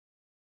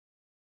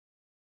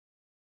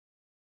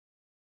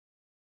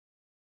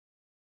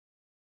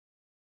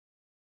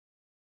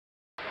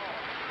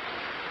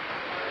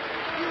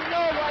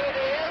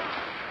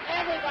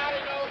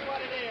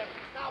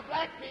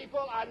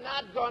people are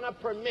not going to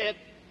permit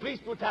police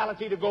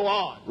brutality to go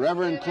on.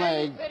 Reverend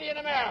Clegg. City in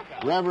America.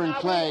 Reverend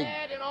Clegg. We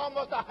had in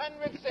almost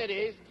 100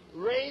 cities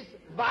race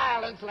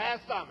violence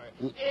last summer.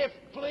 If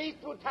police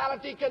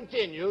brutality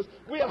continues,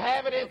 we'll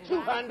have it in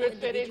 200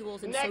 cities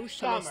next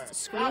summer.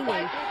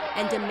 Screaming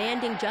and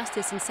demanding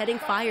justice and setting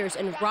fires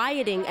and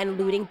rioting and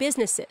looting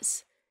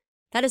businesses.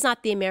 That is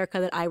not the America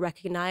that I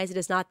recognize. It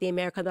is not the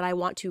America that I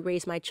want to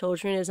raise my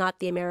children. It is not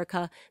the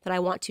America that I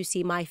want to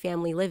see my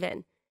family live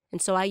in.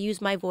 And so I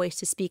use my voice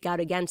to speak out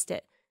against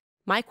it.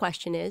 My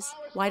question is,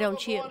 why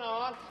don't you?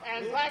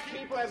 And black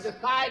people have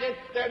decided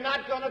they're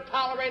not going to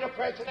tolerate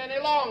oppression any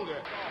longer.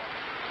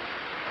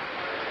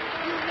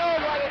 You know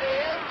what it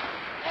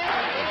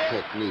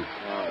is. Technique.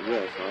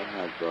 Yes,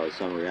 I have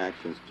some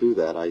reactions to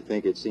that. I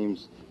think it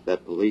seems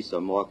that police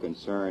are more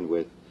concerned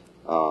with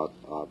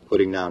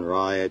putting down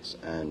riots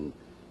and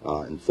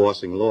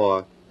enforcing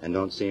law, and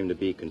don't seem to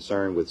be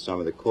concerned with some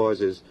of the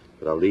causes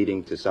that are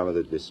leading to some of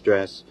the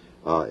distress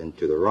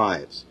into the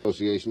riots.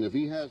 Association, if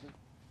he hasn't.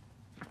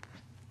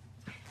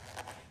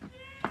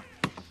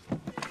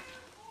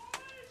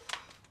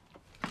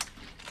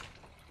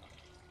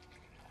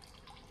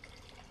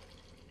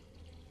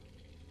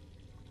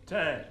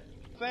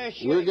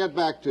 We'll get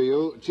back to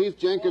you. Chief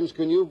Jenkins,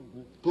 can you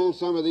pull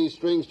some of these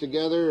strings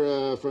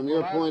together from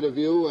your point of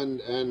view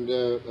and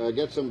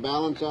get some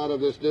balance out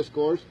of this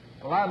discourse?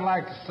 Well, I'd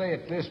like to say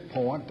at this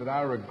point that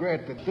I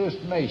regret that this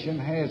nation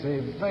has a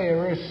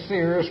very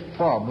serious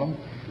problem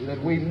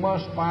that we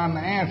must find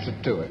the answer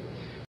to it.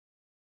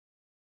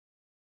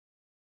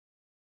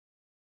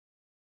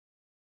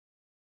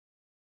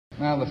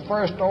 Now, the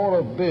first order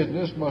of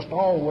business must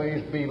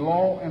always be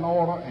law and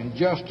order and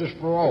justice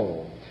for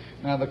all.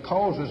 Now, the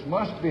causes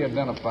must be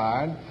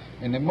identified,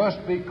 and they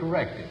must be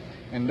corrected.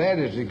 And that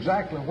is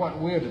exactly what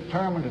we're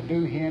determined to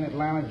do here in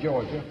Atlanta,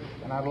 Georgia.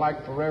 And I'd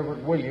like for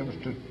Reverend Williams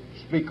to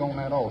speak on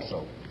that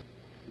also.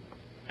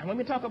 And when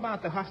we talk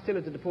about the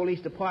hostility the police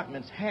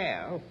departments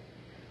have,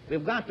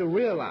 we've got to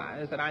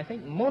realize that I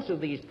think most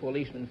of these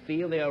policemen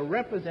feel they are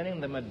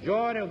representing the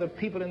majority of the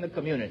people in the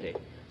community.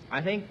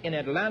 I think in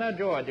Atlanta,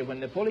 Georgia, when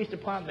the police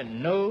department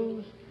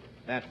knows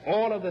that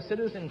all of the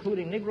citizens,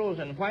 including Negroes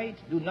and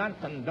whites, do not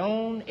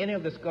condone any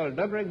of the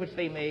skullduggery which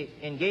they may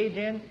engage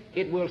in,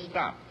 it will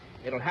stop.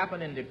 It'll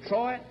happen in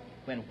Detroit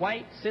when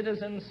white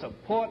citizens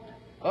support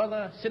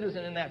other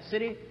citizens in that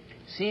city.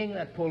 Seeing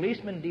that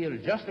policemen deal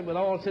justly with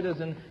all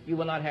citizens, you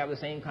will not have the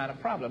same kind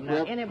of problem.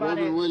 Now,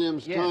 Reverend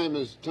Williams,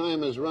 yes.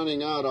 time is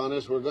running out on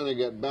us. We're going to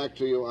get back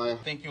to you. I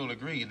think you'll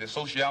agree. The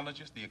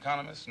sociologists, the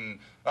economists, and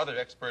other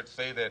experts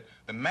say that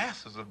the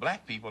masses of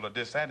black people are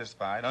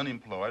dissatisfied,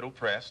 unemployed,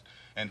 oppressed,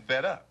 and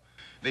fed up.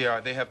 They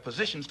have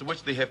positions to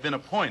which they have been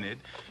appointed,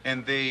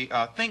 and they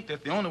think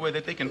that the only way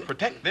that they can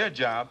protect their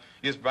job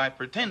is by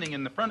pretending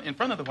in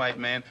front of the white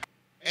man.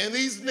 And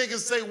these niggas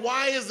say,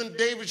 why isn't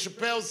David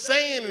Chappelle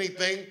saying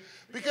anything?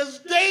 Because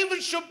David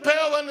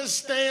Chappelle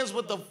understands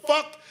what the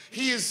fuck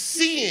he is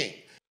seeing.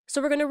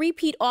 So we're going to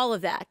repeat all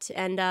of that,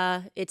 and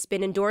it's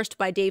been endorsed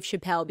by Dave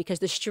Chappelle because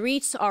the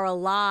streets are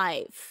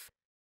alive.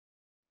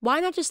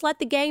 Why not just let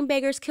the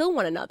gangbangers kill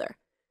one another?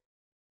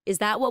 Is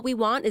that what we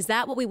want? Is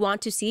that what we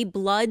want to see?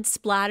 Blood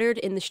splattered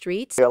in the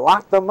streets? You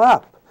lock them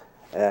up,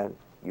 and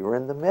you're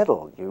in the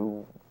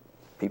middle.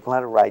 People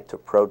had a right to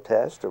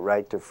protest, a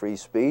right to free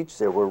speech.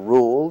 There were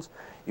rules.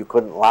 You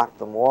couldn't lock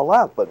them all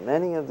up. But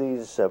many of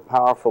these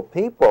powerful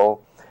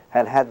people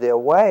had had their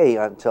way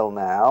until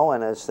now,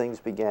 and as things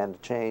began to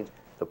change,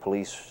 the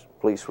police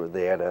were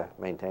there to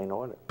maintain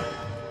order.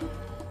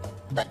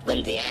 But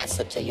when the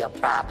answer to your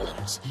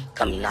problems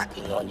come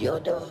knocking on your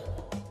door,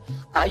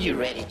 are you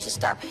ready to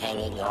stop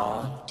hanging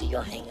on to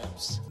your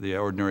hang-ups? The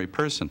ordinary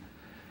person.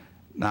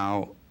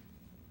 Now,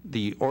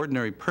 the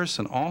ordinary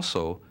person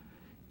also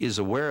is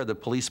aware that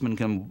policemen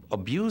can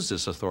abuse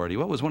this authority.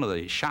 What was one of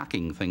the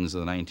shocking things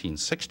of the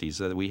 1960s,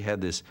 that we had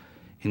this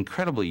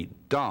incredibly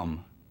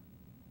dumb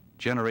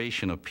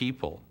generation of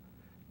people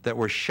that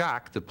were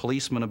shocked that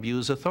policemen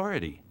abuse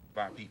authority.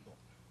 By people.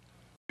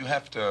 You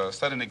have to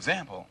set an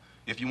example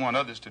if you want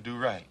others to do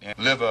right and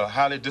live a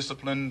highly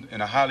disciplined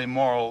and a highly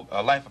moral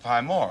life of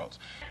high morals.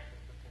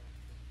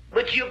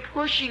 But you're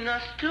pushing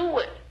us to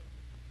it.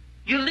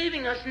 You're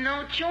leaving us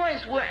no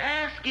choice. We're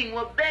asking,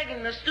 we're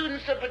begging. The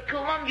students up at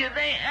Columbia,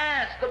 they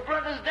ask. The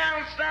brothers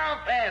down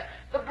south ask.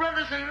 The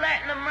brothers in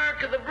Latin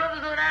America, the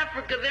brothers in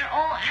Africa, they're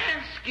all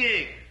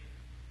asking.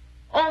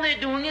 All they're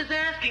doing is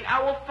asking.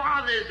 Our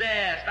fathers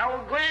asked.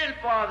 Our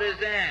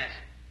grandfathers asked.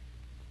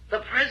 The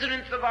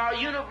presidents of our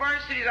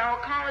universities,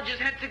 our colleges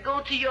had to go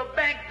to your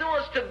back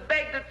doors to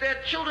beg that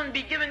their children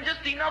be given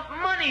just enough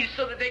money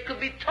so that they could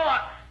be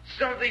taught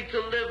something to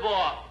live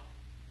off.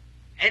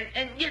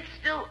 And yet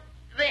still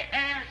they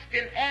asked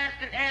and asked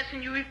and asked,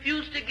 and you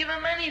refused to give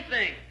them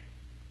anything.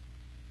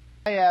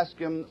 I asked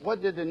him,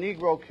 what did the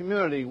Negro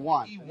community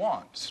want? He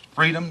wants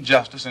freedom,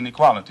 justice, and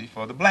equality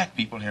for the black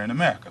people here in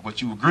America,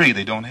 which you agree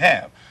they don't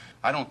have.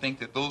 I don't think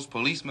that those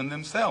policemen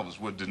themselves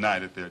would deny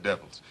that they're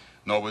devils,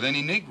 nor would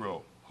any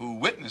Negro who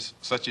witnessed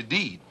such a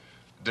deed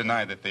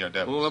deny that they are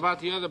devils. Well, about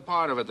the other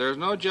part of it, there's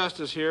no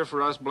justice here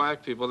for us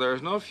black people.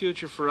 There's no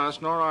future for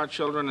us nor our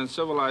children in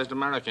civilized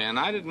America. And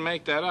I didn't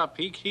make that up.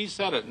 He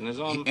said it in his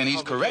own And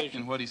he's correct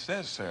in what he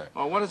says, sir.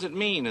 Well, what does it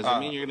mean? Does it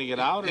mean you're going to get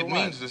out, or it what?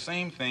 means the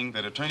same thing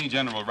that Attorney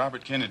General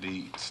Robert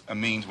Kennedy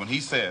means when he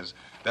says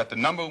that the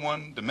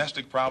 #1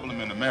 domestic problem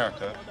in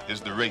America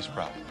is the race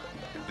problem,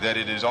 that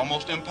it is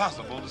almost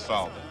impossible to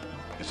solve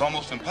it. It's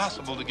almost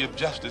impossible to give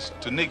justice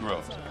to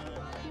Negroes.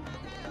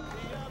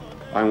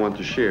 I want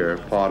to share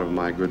part of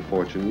my good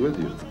fortune with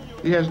you.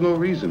 He has no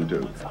reason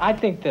to. I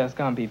think there's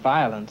going to be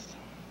violence,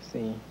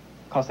 see,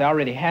 because there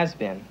already has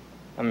been.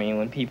 I mean,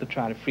 when people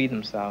try to free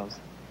themselves,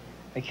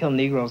 they kill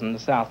Negroes in the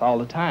South all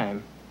the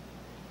time.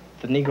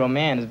 The Negro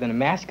man has been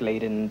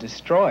emasculated and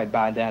destroyed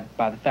by the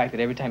fact that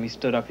every time he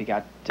stood up, he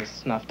got just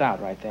snuffed out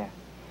right there.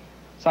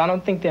 So I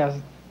don't think there's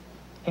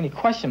any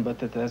question but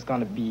that there's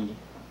going to be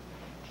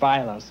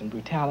violence and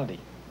brutality.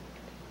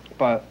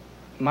 But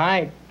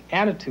my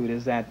attitude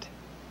is that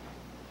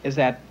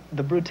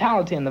the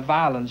brutality and the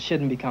violence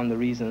shouldn't become the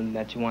reason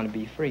that you want to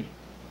be free.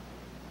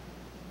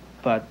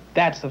 But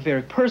that's a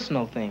very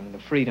personal thing, the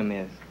freedom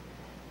is.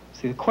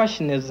 See, the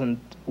question isn't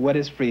what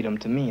is freedom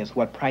to me, it's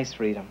what price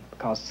freedom.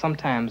 Because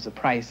sometimes the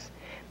price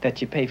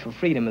that you pay for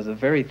freedom is the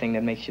very thing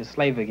that makes you a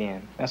slave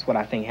again. That's what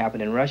I think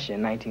happened in Russia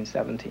in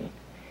 1917.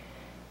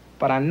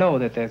 But I know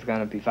that there's going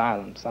to be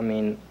violence. I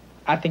mean,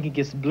 I think it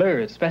gets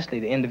blurred, especially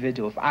the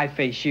individual. If I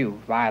face you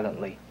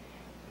violently,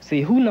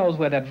 see, who knows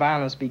where that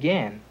violence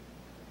began?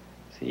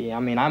 See, I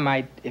mean, I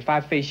might, if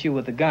I face you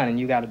with a gun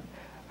and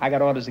I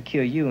got orders to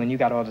kill you and you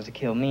got orders to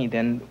kill me,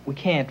 then we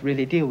can't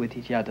really deal with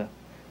each other.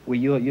 Well,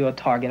 you're a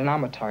target and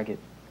I'm a target.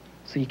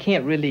 So you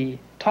can't really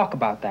talk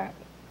about that.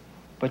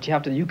 But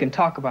you can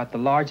talk about the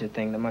larger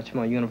thing, the much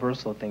more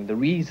universal thing. The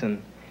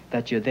reason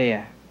that you're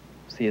there,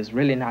 see, is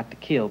really not to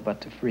kill,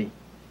 but to free.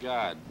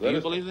 God, do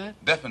you believe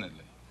that?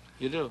 Definitely.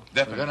 You do?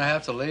 Definitely. We're going to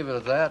have to leave it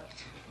at that.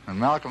 And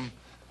Malcolm,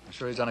 I'm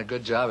sure he's done a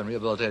good job in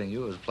rehabilitating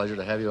you. It was a pleasure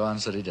to have you on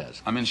City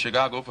Desk. I'm in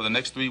Chicago for the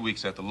next 3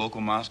 weeks at the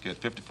local mosque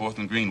at 54th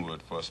and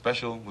Greenwood for a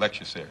special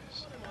lecture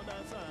series.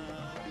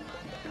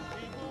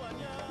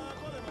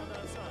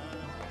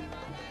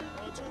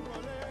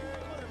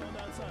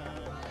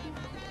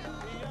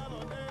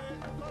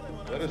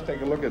 Let us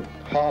take a look at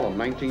Harlem,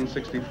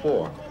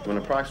 1964, when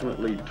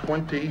approximately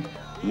 20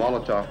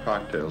 Molotov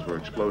cocktails were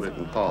exploded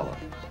in Harlem.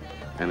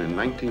 And in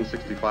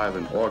 1965,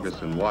 in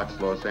August, in Watts,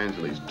 Los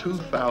Angeles,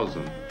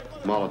 2,000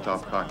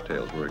 Molotov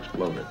cocktails were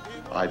exploded.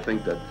 I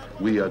think that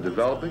we are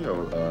developing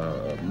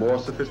more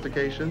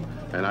sophistication,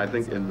 and I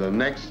think in the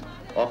next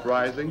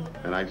uprising,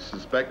 and I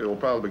suspect it will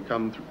probably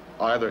come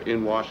either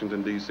in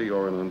Washington, D.C.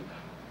 or in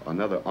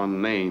another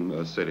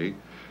unnamed city,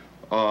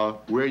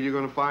 where you're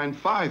going to find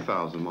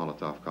 5,000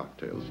 Molotov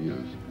cocktails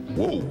used.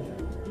 Whoa!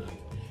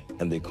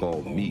 And they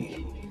call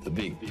me the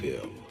Big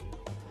Pill.